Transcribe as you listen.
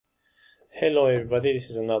Hello everybody, this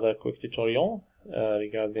is another quick tutorial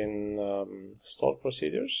regarding stored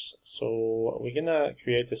procedures. So we're gonna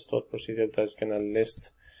create a stored procedure that's gonna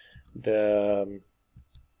list the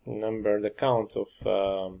the count of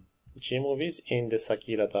gmovies in the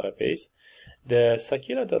Sakila database. The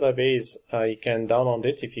Sakila database, you can download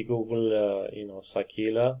it if you Google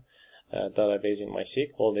Sakila database in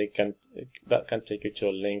MySql. That can take you to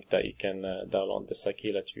a link that you can download the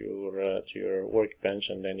Sakila to your workbench,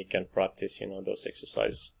 and then you can practice those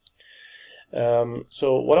exercises.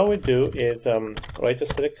 So what I will do is write a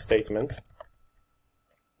select statement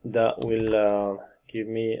that will give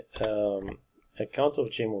me a count of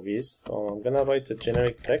gmovies. So I'm gonna write a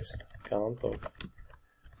generic text count of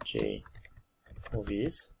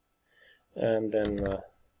gmovies, and then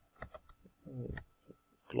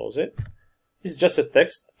close it. It's just a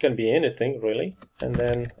text, can be anything really. And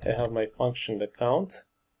then I have my function the count,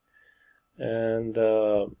 and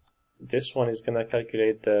this one is gonna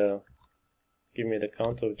calculate give me the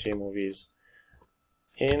count of gmovies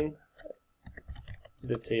in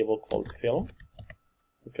the table called film,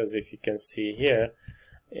 because if you can see here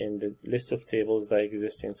in the list of tables that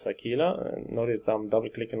exist in Sakila, and notice that I'm double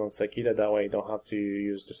clicking on Sakila, that way I don't have to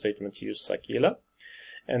use the statement to use Sakila.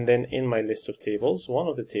 And then in my list of tables, one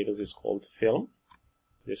of the tables is called film,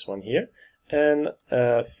 this one here, and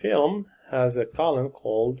film has a column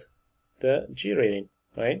called the G rating,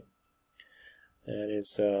 right? That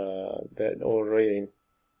is the or rating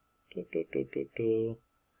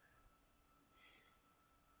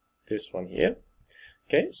this one here.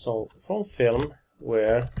 Okay, so from film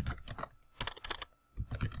where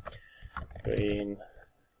rating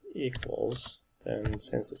equals, then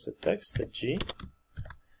since it's a text, the G,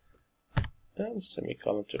 and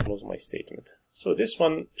semicolon to close my statement. So this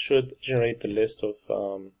one should generate the list of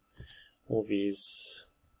movies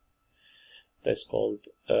that's called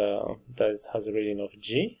that has a rating of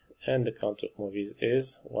G, and the count of movies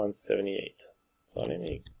is 178. So let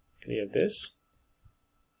me clear this.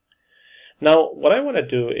 Now what I want to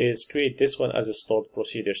do is create this one as a stored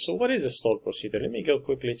procedure. So what is a stored procedure? Let me go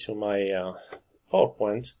quickly to my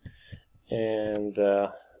PowerPoint and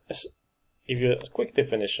give you a quick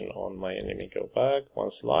definition on my, let me go back one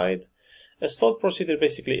slide. A stored procedure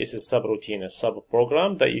basically is a subroutine, a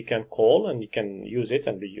sub-program that you can call and you can use it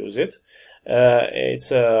and reuse it. It's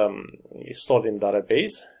stored in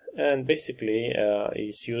database, and basically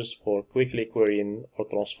it's used for quickly querying or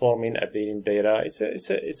transforming, updating data.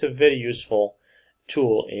 It's a very useful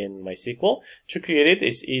tool in MySql. To create it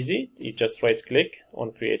is easy. You just right click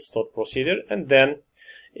on create stored procedure, and then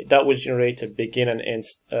that will generate a begin and end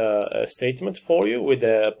statement for you with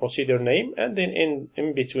a procedure name, and then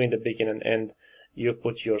in between the begin and end you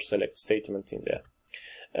put your select statement in there.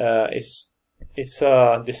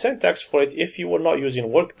 The syntax for it, if you were not using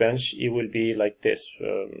Workbench, it will be like this: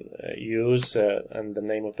 use and the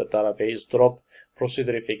name of the database, drop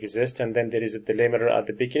procedure if it exists, and then there is a delimiter at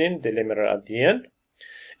the beginning, delimiter at the end,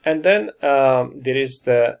 and then there is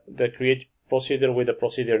the create procedure with the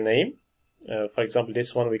procedure name. For example,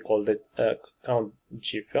 this one we call the count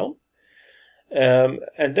gfilm,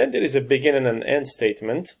 and then there is a begin and an end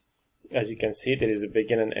statement. As you can see, there is a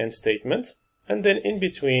begin and end statement, and then in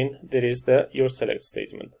between there is your select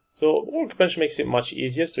statement. So Workbench makes it much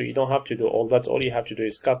easier, so you don't have to do all that. All you have to do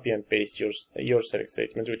is copy and paste your select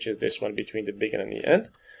statement, which is this one between the begin and the end.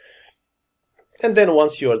 And then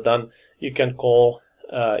once you are done, you can call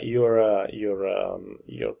your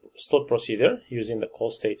stored procedure using the call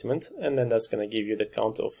statement, and then that's going to give you the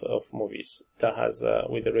count of movies that has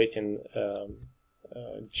with the rating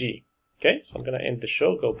G. Okay, so I'm going to end the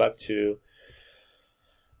show, go back to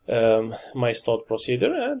my stored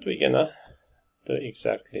procedure, and we're going to do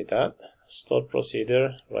exactly that. Stored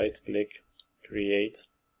procedure, right click, create,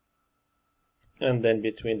 and then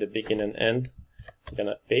between the begin and end I'm going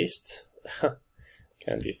to paste.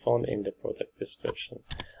 Can be found in the product description.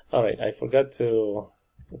 Alright, I forgot to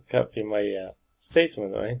copy my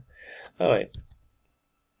statement, right? Alright,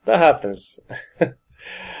 that happens.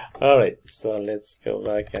 Alright, so let's go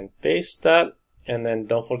back and paste that, and then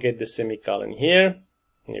don't forget the semicolon here.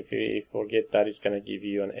 If you forget that, it's gonna give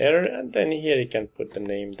you an error, and then here you can put the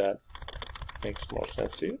name that makes more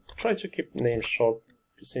sense to you. Try to keep names short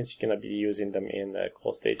since you're gonna be using them in a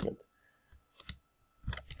call statement.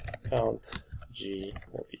 Count G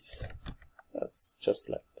movies. That's just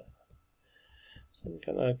like that. So I'm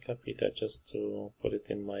gonna copy that just to put it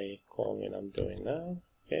in my column I'm doing now.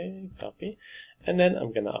 Okay, copy, and then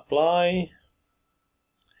I'm gonna apply.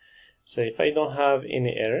 So if I don't have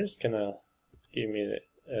any errors, it's gonna give me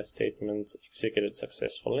the statement executed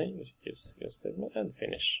successfully. Execute statement and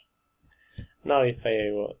finish. Now if I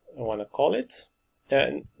want to call it,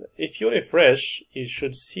 and if you refresh, you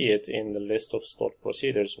should see it in the list of stored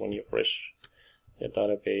procedures when you refresh your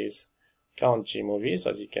database. Count gmovies,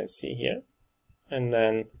 as you can see here. And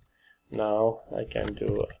then now I can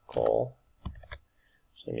do a call,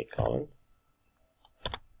 semicolon.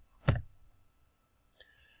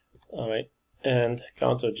 Alright, and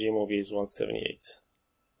count of gmovie is 178.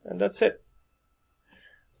 And that's it.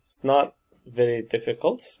 It's not very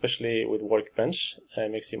difficult, especially with Workbench. It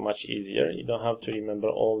makes it much easier. You don't have to remember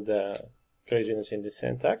all the craziness in the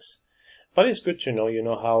syntax, but it's good to know, you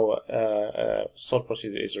know, how stored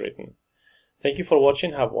procedure is written. Thank you for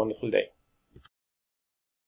watching. Have a wonderful day.